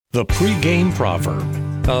The pregame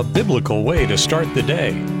proverb, a biblical way to start the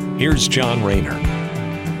day. Here's John Rayner.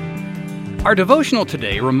 Our devotional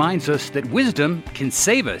today reminds us that wisdom can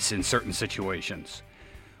save us in certain situations.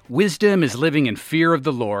 Wisdom is living in fear of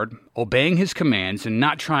the Lord, obeying His commands, and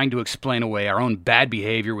not trying to explain away our own bad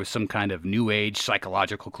behavior with some kind of New Age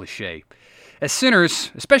psychological cliche. As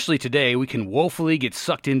sinners, especially today, we can woefully get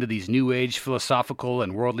sucked into these New Age philosophical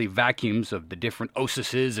and worldly vacuums of the different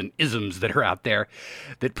osises and isms that are out there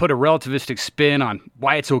that put a relativistic spin on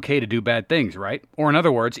why it's okay to do bad things, right? Or in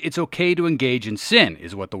other words, it's okay to engage in sin,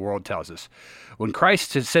 is what the world tells us. When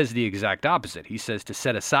Christ says the exact opposite, He says to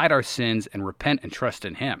set aside our sins and repent and trust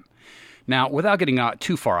in Him. Now, without getting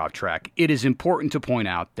too far off track, it is important to point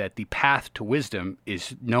out that the path to wisdom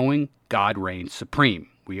is knowing God reigns supreme.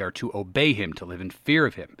 We are to obey Him, to live in fear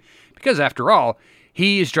of Him. Because after all,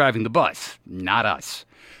 He is driving the bus, not us.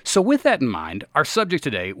 So with that in mind, our subject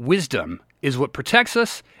today, wisdom, is what protects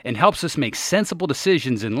us and helps us make sensible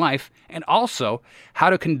decisions in life, and also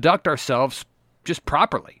how to conduct ourselves just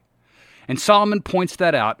properly. And Solomon points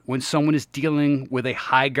that out when someone is dealing with a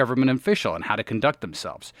high government official and how to conduct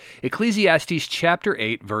themselves. Ecclesiastes chapter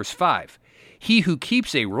 8, verse 5. He who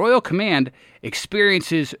keeps a royal command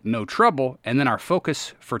experiences no trouble. And then our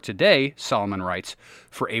focus for today, Solomon writes,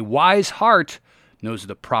 for a wise heart knows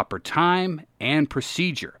the proper time and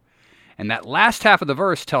procedure. And that last half of the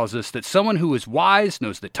verse tells us that someone who is wise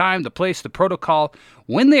knows the time, the place, the protocol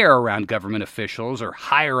when they are around government officials or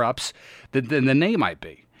higher-ups than they might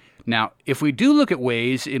be. Now, if we do look at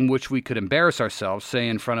ways in which we could embarrass ourselves, say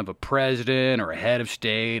in front of a president or a head of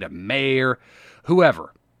state, a mayor,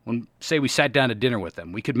 whoever, when, say, we sat down to dinner with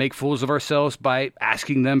them, we could make fools of ourselves by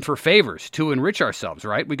asking them for favors to enrich ourselves,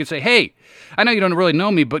 right? We could say, hey, I know you don't really know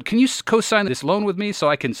me, but can you co-sign this loan with me so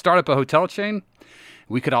I can start up a hotel chain?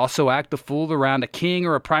 We could also act the fool around a king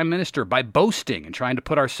or a prime minister by boasting and trying to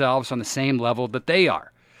put ourselves on the same level that they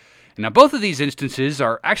are. Now, both of these instances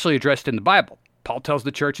are actually addressed in the Bible. Paul tells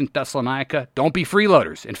the church in Thessalonica, don't be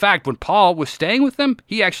freeloaders. In fact, when Paul was staying with them,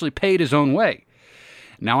 he actually paid his own way.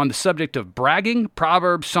 Now, on the subject of bragging,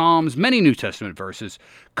 Proverbs, Psalms, many New Testament verses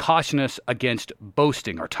caution us against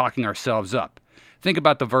boasting or talking ourselves up. Think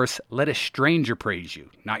about the verse, let a stranger praise you,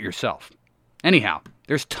 not yourself. Anyhow,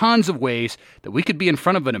 there's tons of ways that we could be in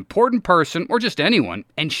front of an important person or just anyone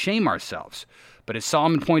and shame ourselves. But as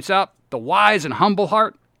Solomon points out, the wise and humble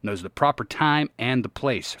heart knows the proper time and the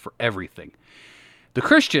place for everything. The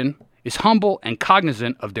Christian is humble and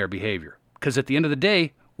cognizant of their behavior, because at the end of the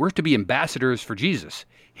day, we're to be ambassadors for Jesus.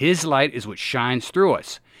 His light is what shines through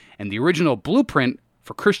us. And the original blueprint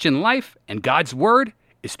for Christian life and God's Word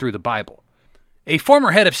is through the Bible. A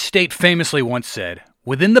former head of state famously once said,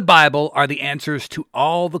 within the Bible are the answers to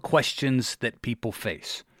all the questions that people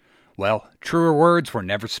face. Well, truer words were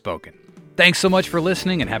never spoken. Thanks so much for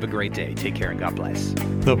listening and have a great day. Take care and God bless.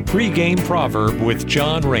 The pregame proverb with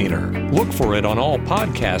John Rayner. Look for it on all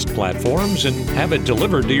podcast platforms and have it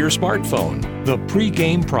delivered to your smartphone. The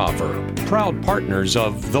pregame proverb, proud partners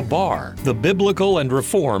of The Bar, the Biblical and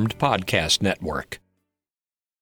Reformed Podcast Network.